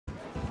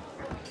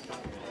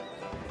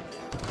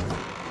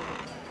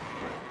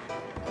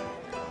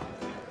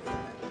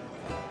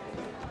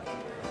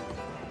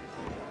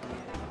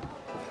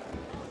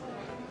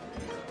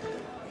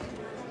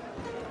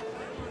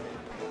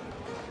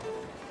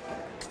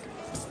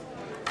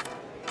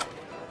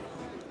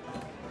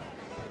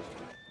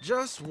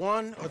Just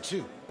one or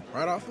two,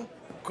 right, Arthur?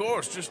 Of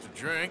course, just a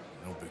drink.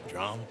 No big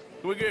drama.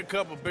 Can we get a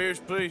couple beers,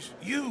 please?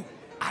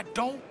 I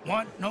don't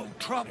want no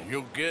trouble.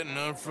 You'll get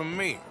none from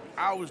me.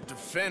 I was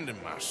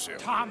defending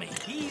myself. Tommy,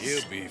 he's...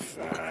 You'll be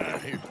fine.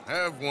 Here,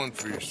 have one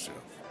for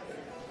yourself.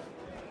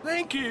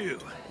 Thank you.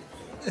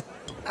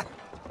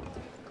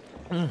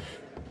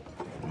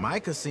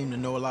 Micah seemed to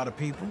know a lot of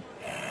people.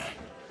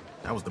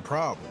 That was the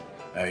problem.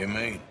 How you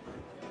mean?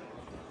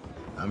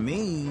 I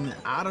mean,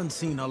 I done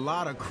seen a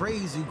lot of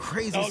crazy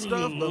stuff,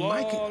 but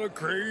Micah... A lot of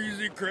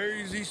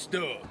crazy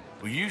stuff.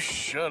 Will you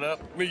shut up?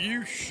 Will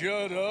you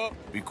shut up?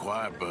 Be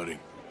quiet, buddy.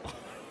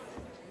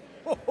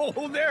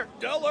 Oh, they're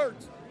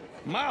dullards.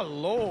 My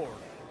lord,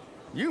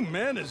 you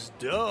men is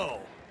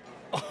dull.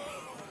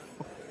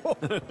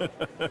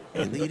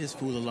 Hey, leave this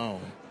fool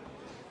alone.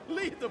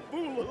 Leave the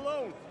fool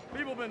alone.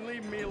 People been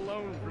leaving me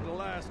alone for the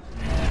last...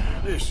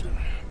 Listen,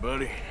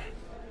 buddy.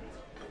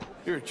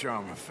 You're a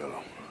charming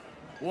fellow.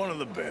 One of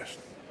the best.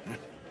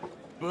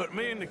 But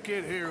me and the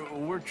kid here,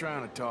 we're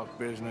trying to talk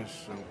business,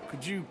 so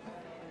could you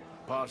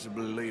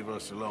possibly leave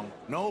us alone?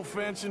 No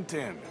offense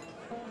intended.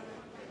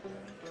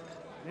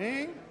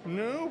 Ain't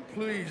no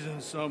pleasing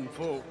some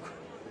folk.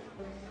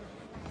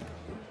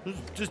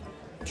 Just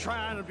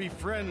trying to be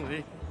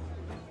friendly.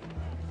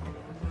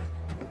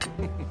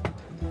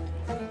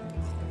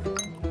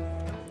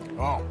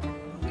 Oh.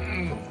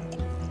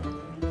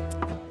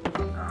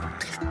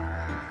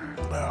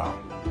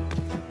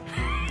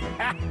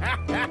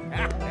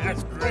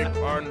 That's great,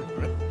 partner.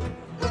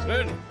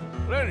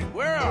 Lenny,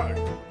 where are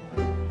you?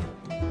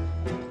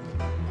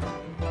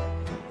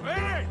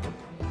 Lenny!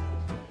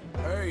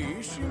 Hey,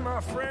 you see my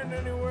friend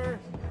anywhere?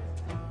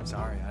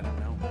 Sorry, I don't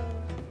know.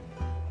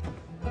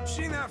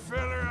 Seen that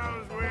fella I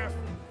was with?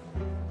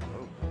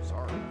 Oh,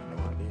 sorry,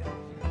 no idea.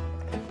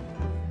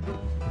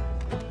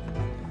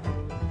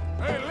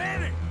 Hey,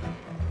 Lenny!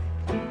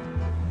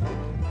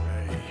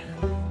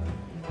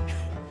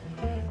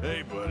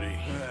 Hey, buddy.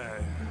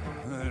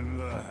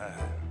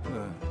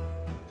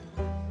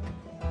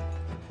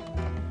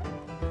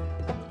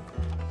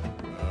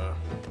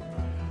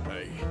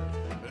 Hey,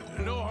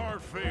 no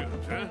hard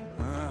feelings, huh?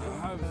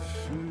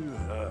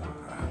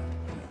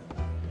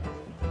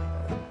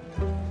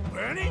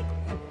 Lenny?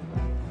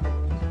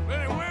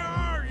 Lenny, where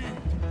are you?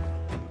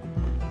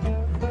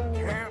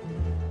 Can't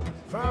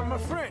find my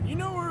friend. You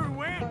know where he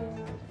went?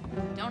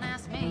 Don't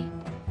ask me.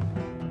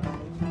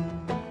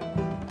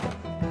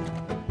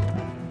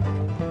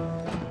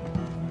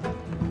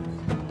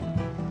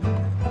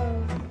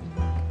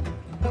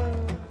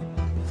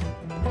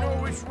 You know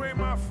which way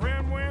my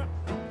friend went?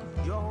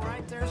 You all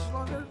right there,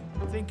 Slugger?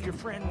 I think your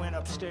friend went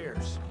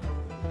upstairs.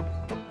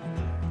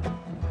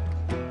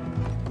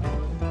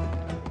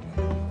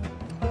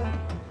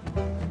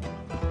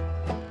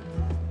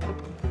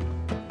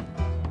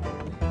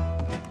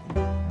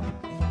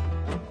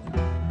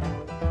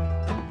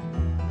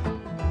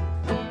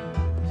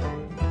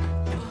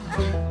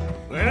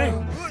 Lenny?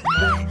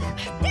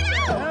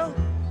 Get out!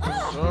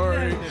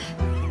 Sorry.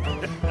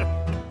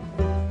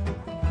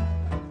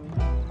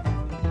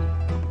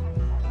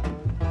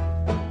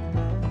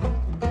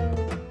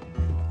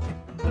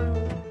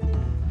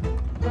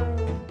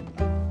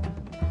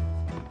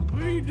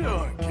 What are you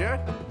doing, kid?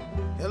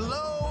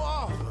 Hello,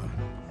 Arthur.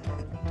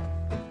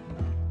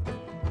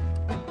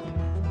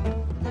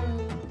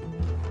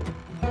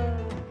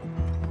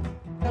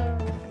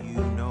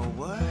 You know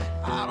what?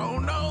 I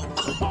don't know.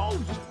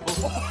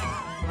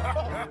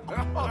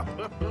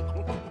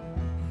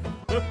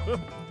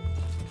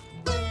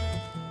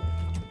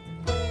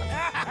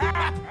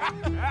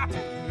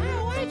 Man,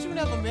 why ain't you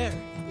never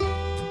married?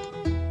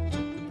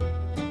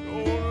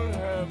 Don't wanna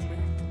have me.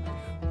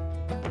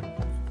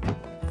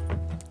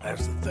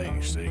 That's the thing,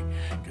 you see,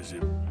 because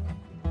it...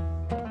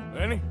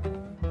 Lenny?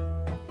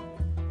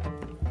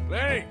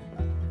 Lenny!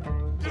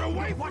 Get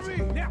away from me!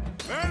 Now!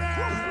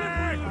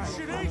 Lenny!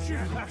 Shit, ain't you?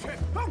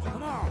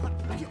 Come on!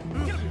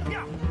 Get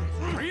him!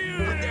 Are you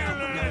in there,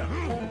 Lenny?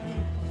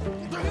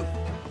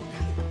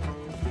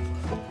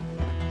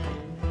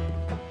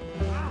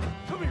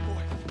 Come here,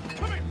 boy.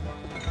 Come here.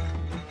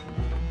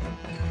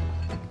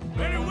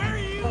 Lenny, where are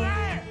you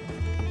at?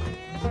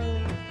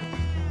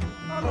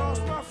 I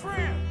lost my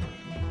friend.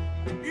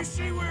 You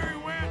see where he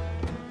went?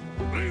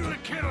 Leave the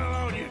kid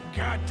alone, you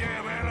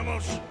goddamn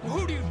animals.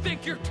 Who do you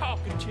think you're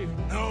talking to?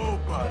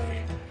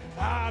 Nobody.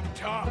 I'm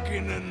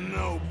talking to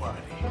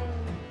nobody.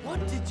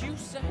 What did you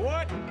say?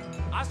 What?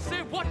 I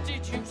said, what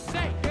did you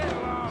say? Get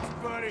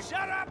lost, buddy.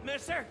 Shut up,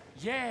 mister!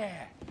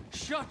 Yeah,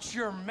 shut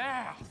your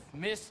mouth,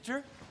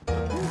 mister.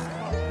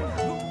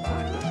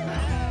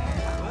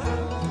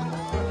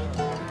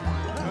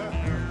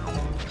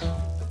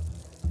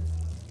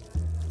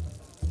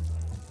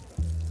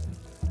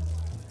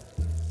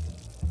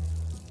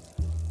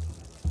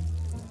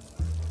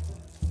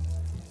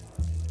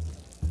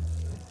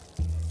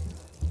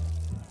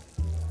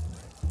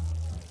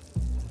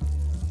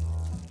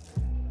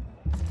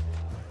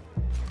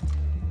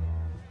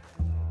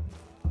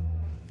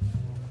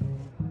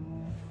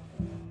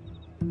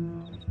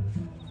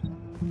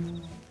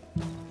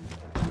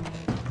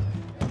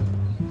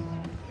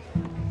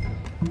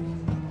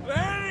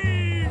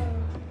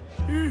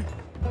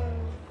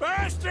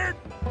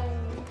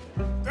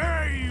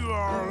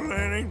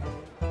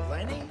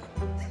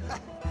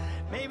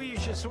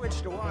 should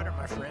switch to water,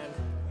 my friend.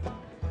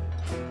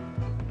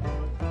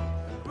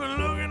 Been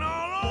looking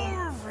all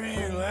over for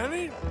you,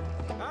 Lenny.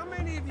 How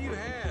many have you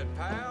had,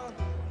 pal?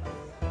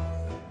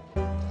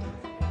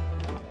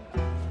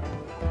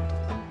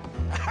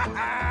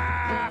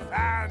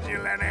 Found you,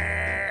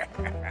 Lenny.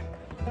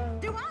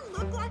 Do I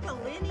look like a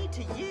Lenny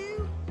to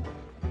you?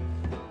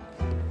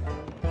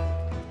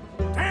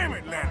 Damn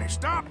it, Lenny,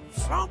 stop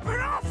slumping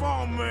off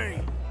on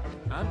me.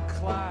 I'm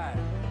Clyde.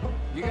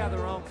 You got the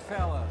wrong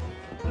fella.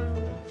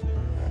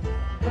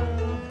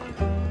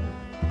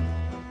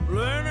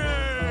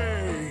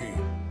 Lenny!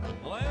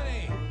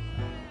 Lenny!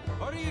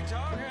 What are you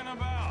talking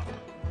about?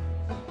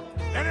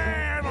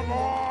 Lenny, my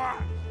boy!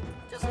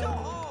 Just go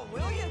home,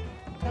 will you?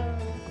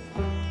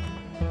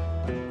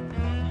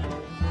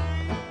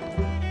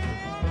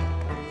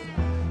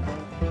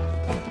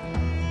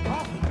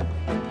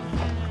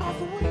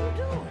 Arthur, what are you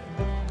doing?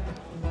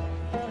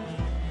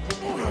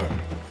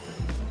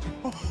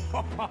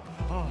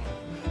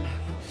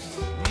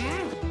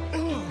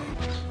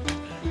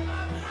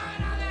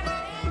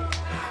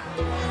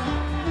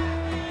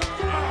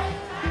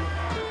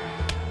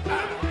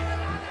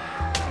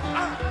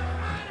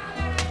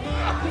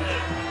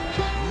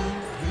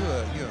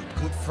 You're a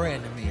good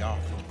friend to me,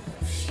 Arthur.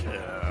 Shut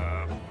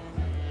up.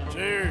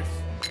 Cheers.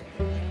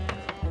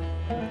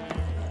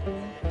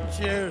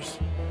 Cheers.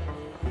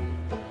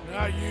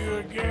 Not you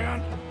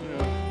again?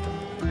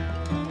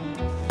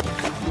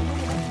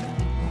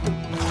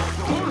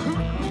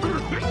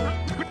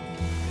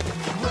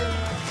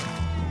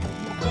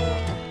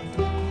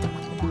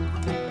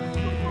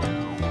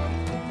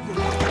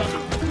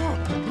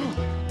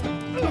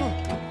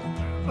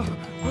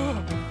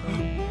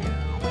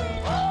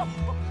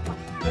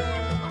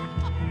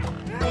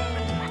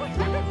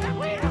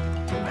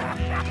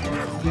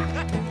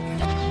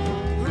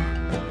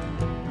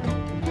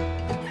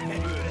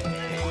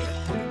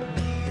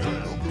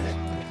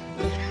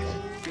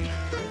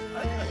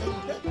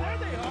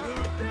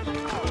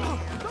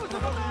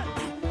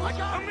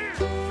 Come here,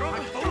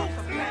 drunk fool!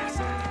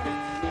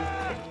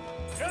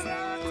 Come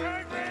on,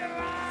 take me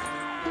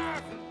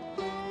alive!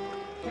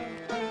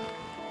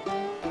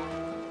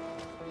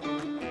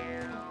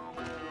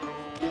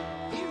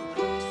 You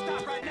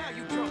stop right now,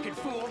 you drunken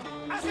fool!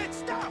 I said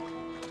stop!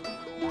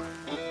 Liberty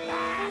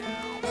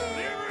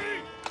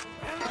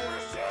and the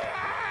pursuit of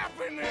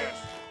happiness!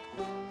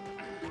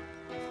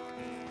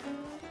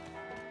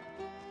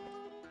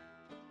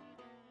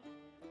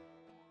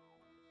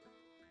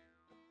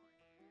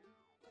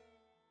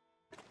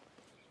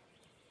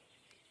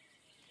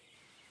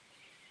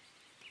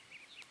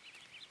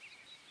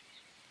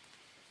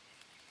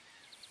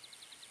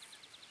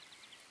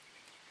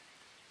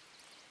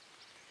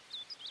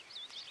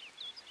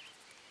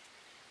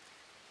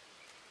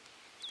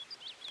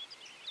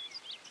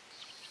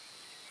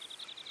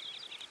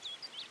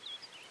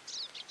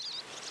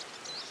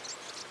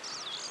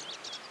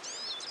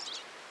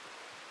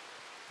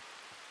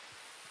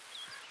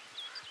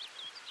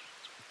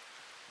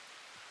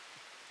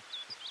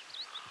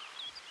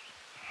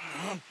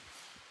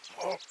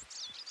 Oh,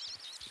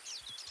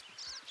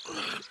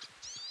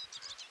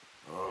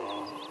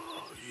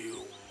 you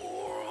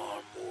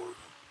moron, Morgan.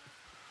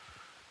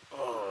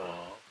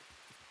 Oh,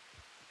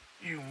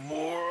 you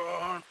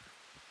moron.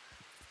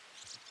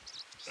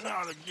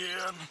 Not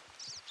again.